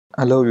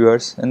Hello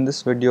viewers, in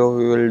this video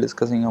we will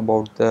discussing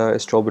about the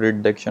strawberry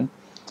detection.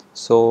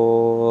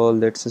 So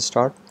let's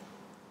start.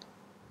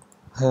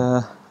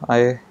 Uh,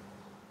 I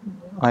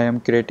I am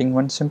creating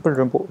one simple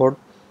report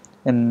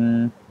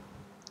and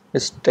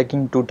it's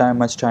taking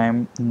much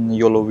time in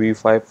YOLO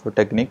V5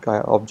 technique,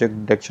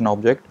 object detection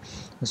object.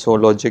 So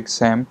logic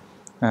same.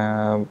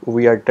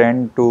 We are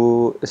trained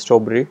to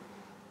strawberry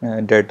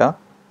data.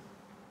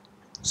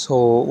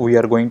 So we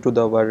are going to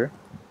the our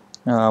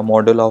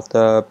model of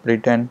the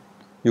pretend.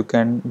 You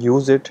can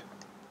use it.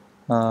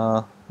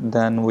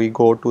 Then we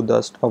go to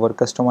the our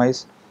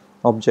customize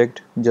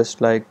object,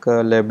 just like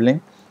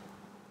labeling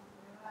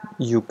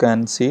you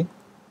can see,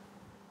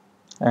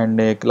 and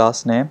a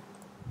class name.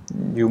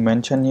 You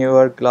mention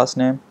your class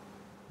name,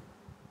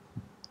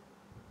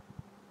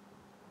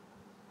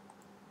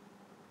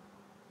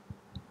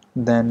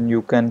 then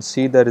you can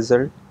see the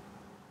result.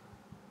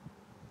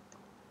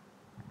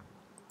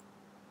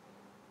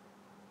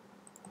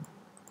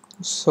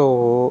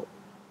 So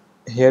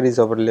here is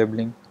our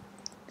labeling.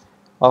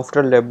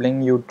 After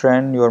labeling you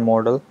train your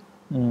model.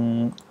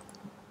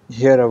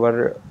 Here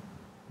our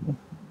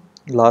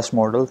last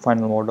model,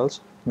 final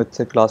models with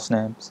the class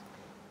names.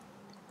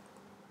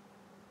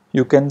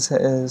 You can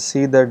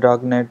see the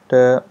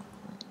darknet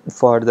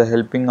for the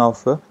helping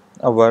of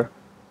our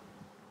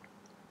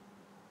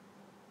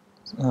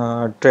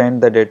train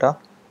the data.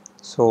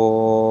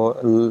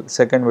 So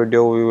second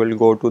video we will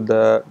go to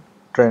the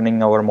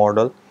training our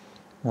model,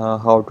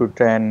 how to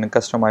train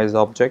customize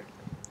object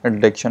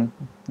detection,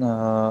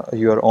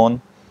 your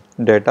own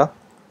data.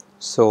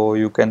 So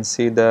you can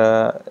see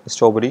the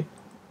strawberry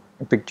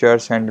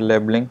pictures and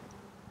labeling.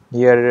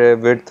 Here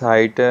width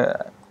height,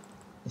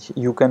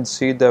 you can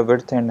see the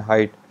width and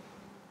height.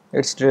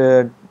 It's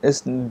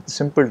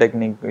simple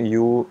technique.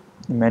 You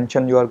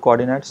mention your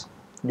coordinates,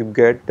 you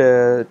get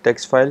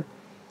text file,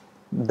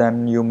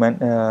 then you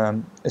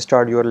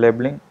start your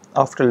labeling.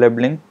 After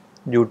labeling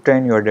you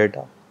train your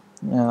data.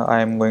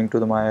 I am going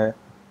to my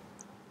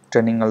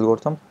training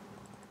algorithm.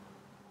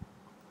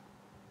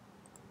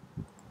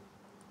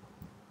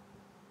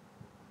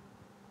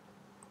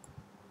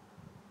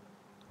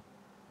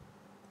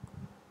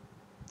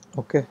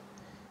 Okay,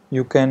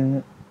 you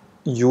can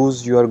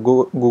use your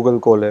Google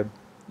Colab.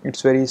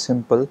 It's very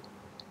simple.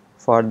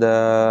 For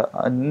the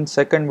in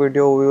second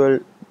video we will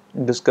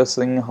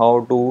discussing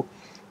how to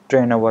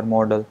train our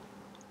model.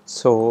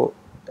 So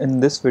in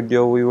this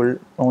video we will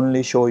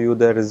only show you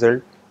the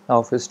result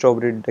of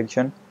strawberry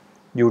detection.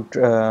 You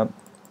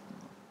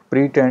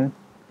pretend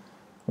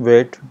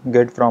wait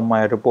get from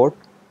my report,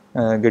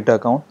 git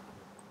account.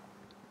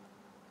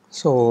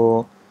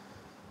 So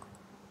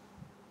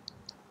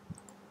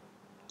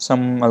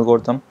some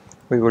algorithm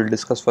we will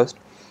discuss first.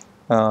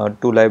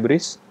 Two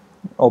libraries,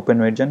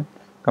 OpenVision,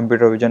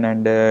 computer vision,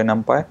 and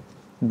NumPy.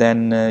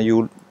 Then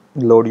you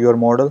load your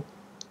model.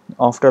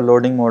 After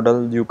loading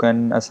model you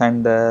can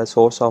assign the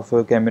source of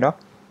camera,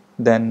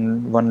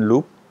 then one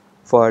loop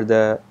for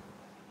the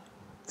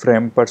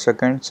frame per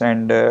seconds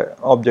and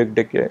object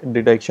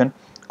detection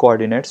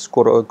coordinates,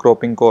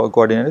 cropping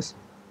coordinates,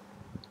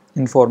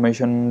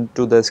 information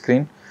to the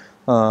screen,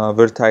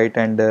 width, height,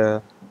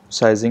 and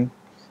sizing.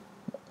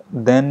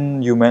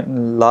 Then you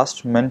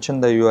last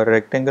mention your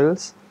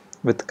rectangles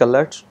with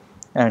colors,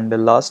 and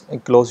last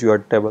close your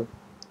table.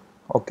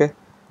 Okay,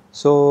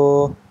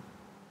 so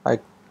I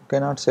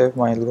cannot save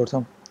my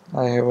algorithm,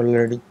 I have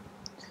already.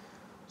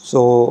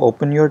 So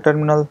open your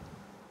terminal.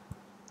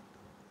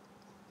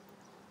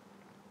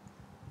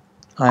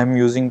 I am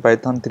using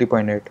Python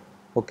 3.8.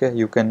 Okay,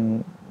 you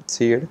can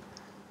see it.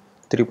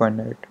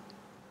 3.8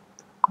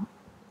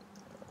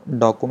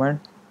 document,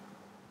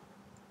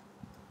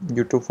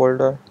 YouTube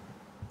folder,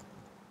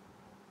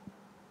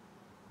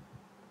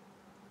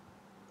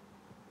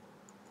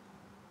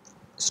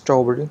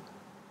 strawberry,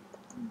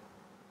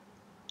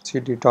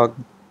 cd dark.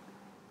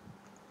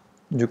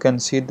 You can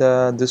see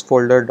this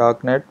folder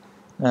darknet.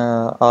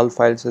 All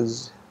files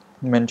is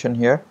mentioned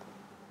here.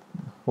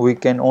 We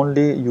can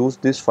only use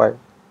this file,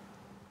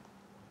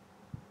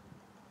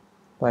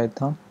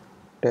 Python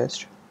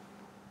test.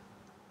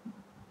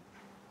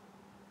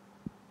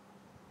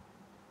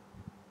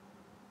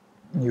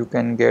 You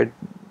can get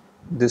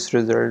this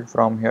result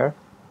from here.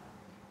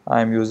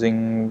 I am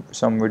using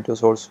some video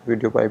source,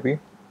 video IP.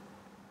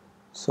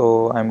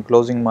 So I am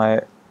closing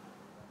my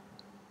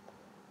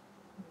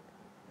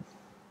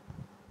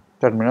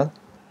terminal.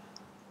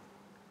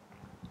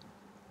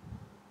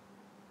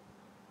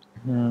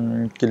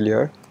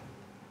 Clear.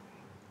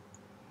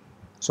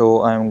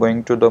 So I am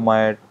going to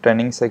my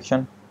training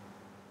section.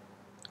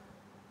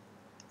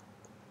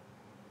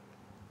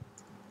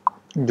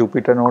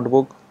 Jupyter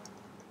notebook.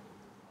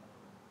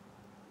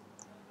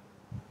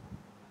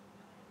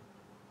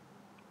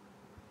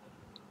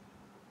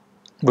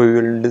 We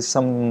will do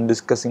some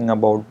discussing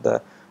about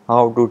the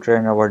how to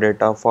train our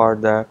data for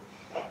the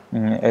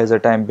as a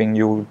time being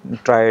you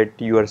try it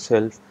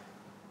yourself.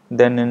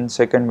 Then in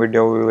second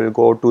video we will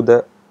go to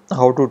the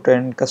how to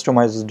train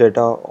customize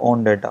data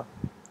on data.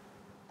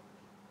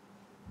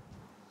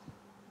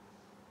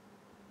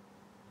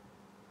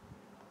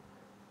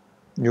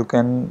 You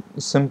can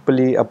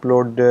simply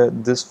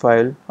upload this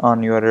file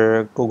on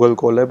your Google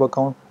Colab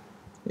account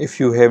if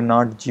you have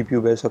not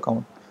GPU based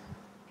account.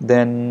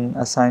 Then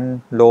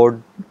assign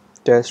load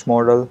test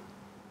model,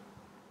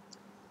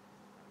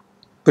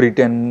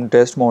 pretend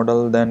test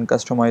model, then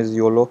customize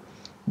YOLO.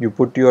 You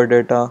put your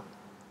data,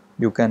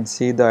 you can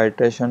see the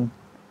iteration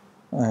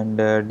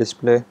and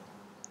display.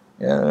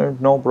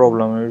 No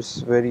problem,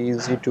 it's very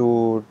easy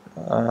to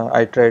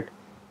iterate.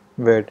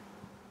 Wait,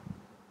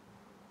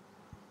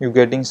 you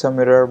getting some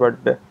error,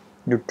 but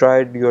you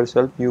tried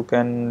yourself, you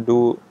can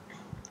do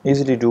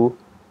easily do.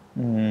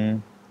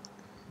 mm,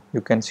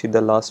 you can see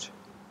the last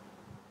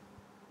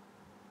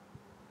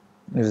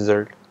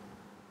result.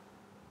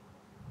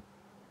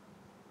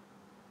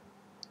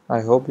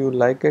 I hope you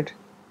like it.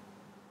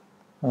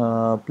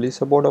 Please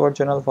support our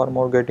channel for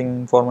more getting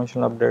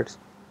information updates.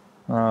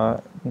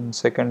 In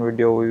second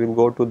video we will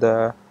go to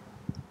the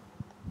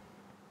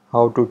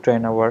how to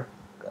train our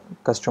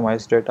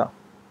customized data,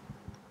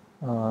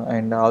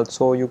 and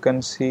also you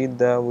can see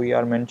that we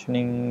are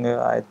mentioning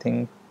I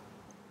think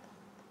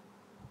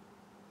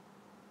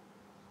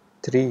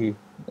 3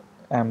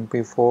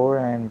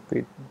 MP4 and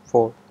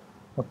P4.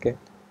 Okay,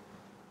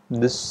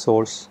 this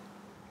source,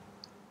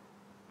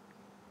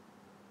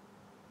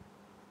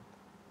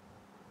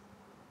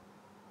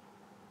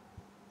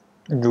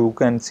 you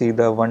can see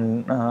the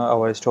 1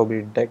 hour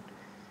strawberry detect.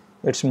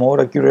 It's more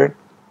accurate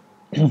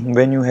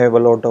when you have a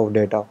lot of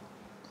data.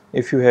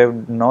 If you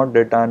have not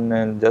data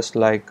and just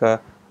like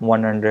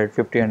 100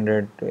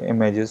 1500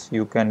 images,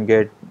 you can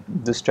get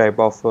this type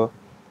of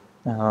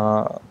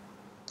uh,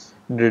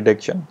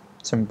 detection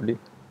simply.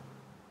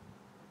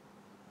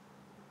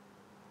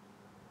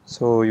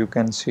 So you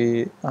can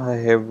see I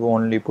have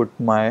only put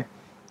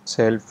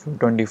myself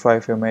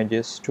 25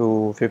 images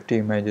to 50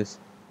 images.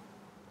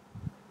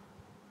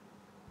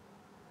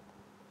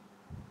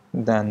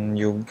 Then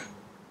you,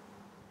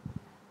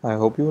 I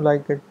hope you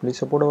like it. Please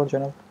support our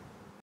channel.